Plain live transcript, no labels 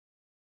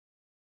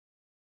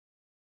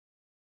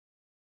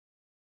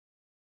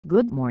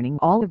Good morning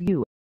all of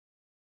you.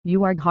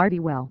 You are hearty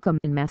welcome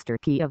in Master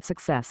Key of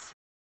Success.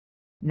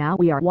 Now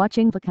we are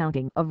watching the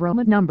counting of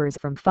Roman numbers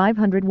from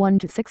 501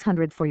 to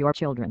 600 for your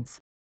children's.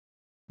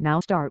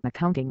 Now start the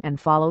counting and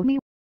follow me.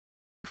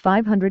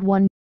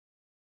 501,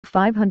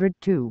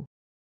 502,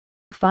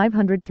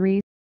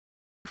 503,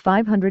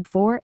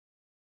 504,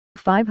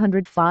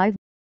 505,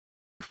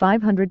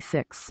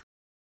 506,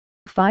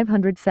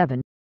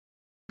 507,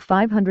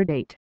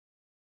 508,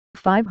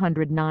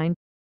 509,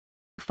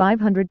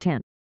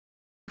 510,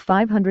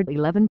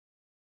 511,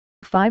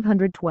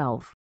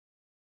 512,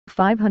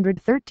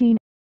 513,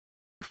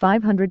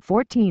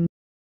 514,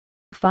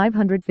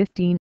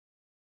 515,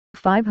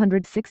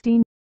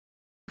 516,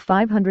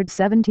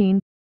 517,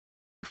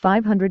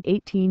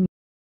 518,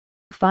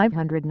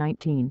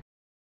 519,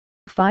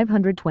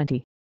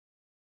 520,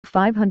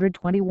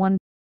 521,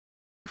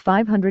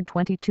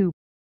 522,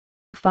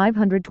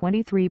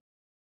 523,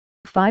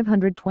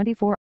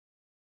 524,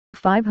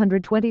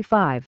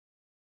 525,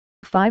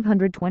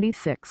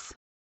 526,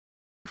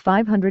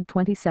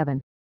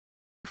 527,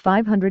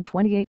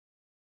 528,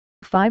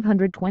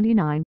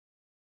 529,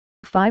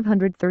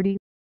 530,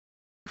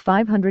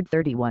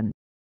 531,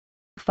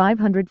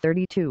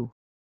 532,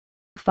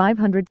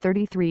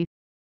 533,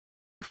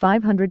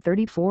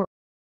 534,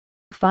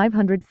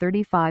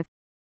 535,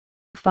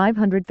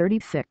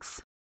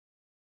 536,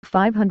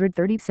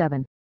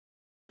 537,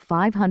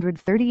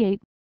 538,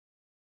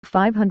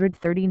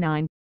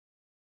 539,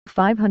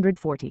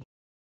 540,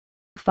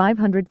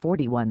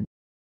 541,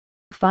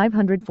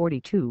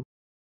 542,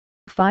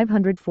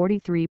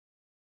 543,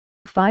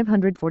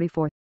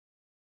 544,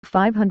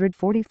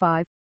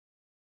 545,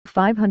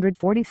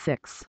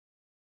 546,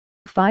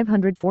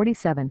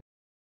 547,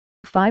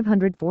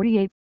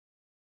 548,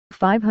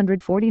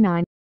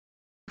 549,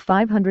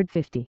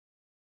 550,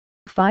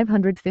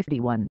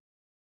 551,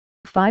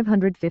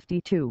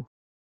 552,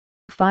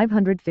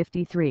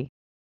 553,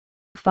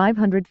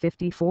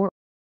 554,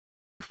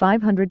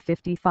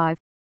 555,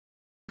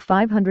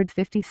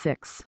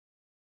 556,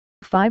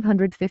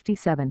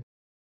 557,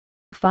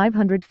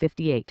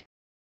 558,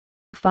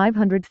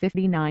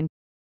 559,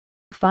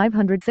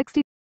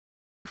 560,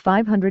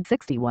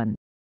 561,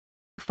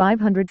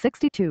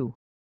 562,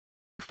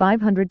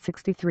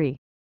 563,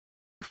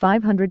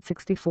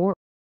 564,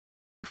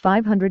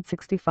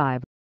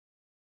 565,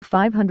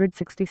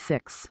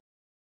 566,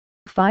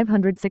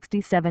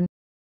 567,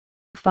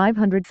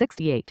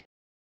 568,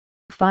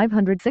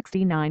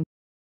 569,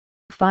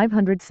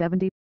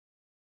 570,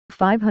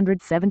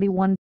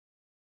 571,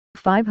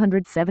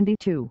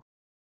 572,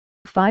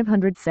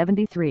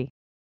 573,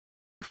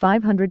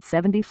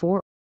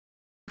 574,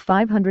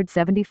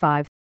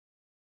 575,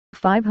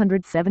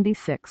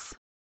 576,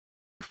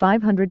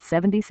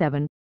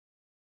 577,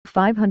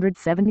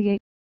 578,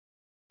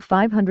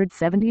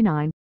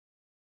 579,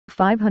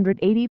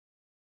 580,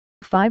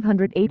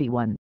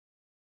 581,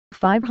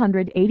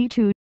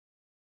 582,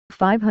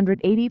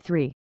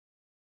 583,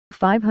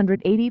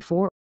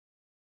 584,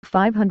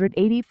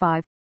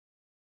 585,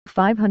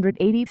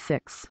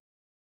 586,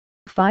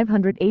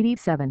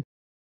 587,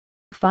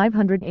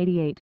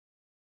 588,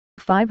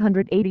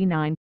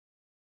 589,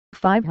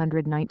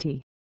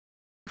 590,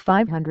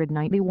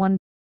 591,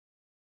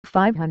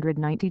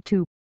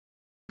 592,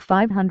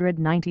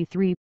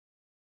 593,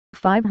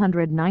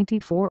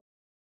 594,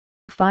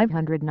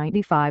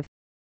 595,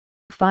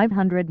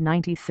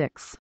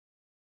 596,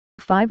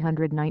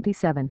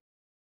 597,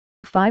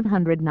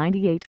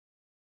 598,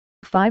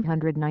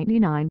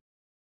 599,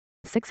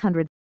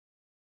 600.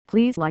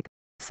 Please like,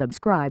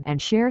 subscribe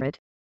and share it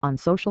on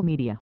social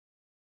media.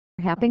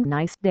 Happy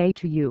nice day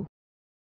to you.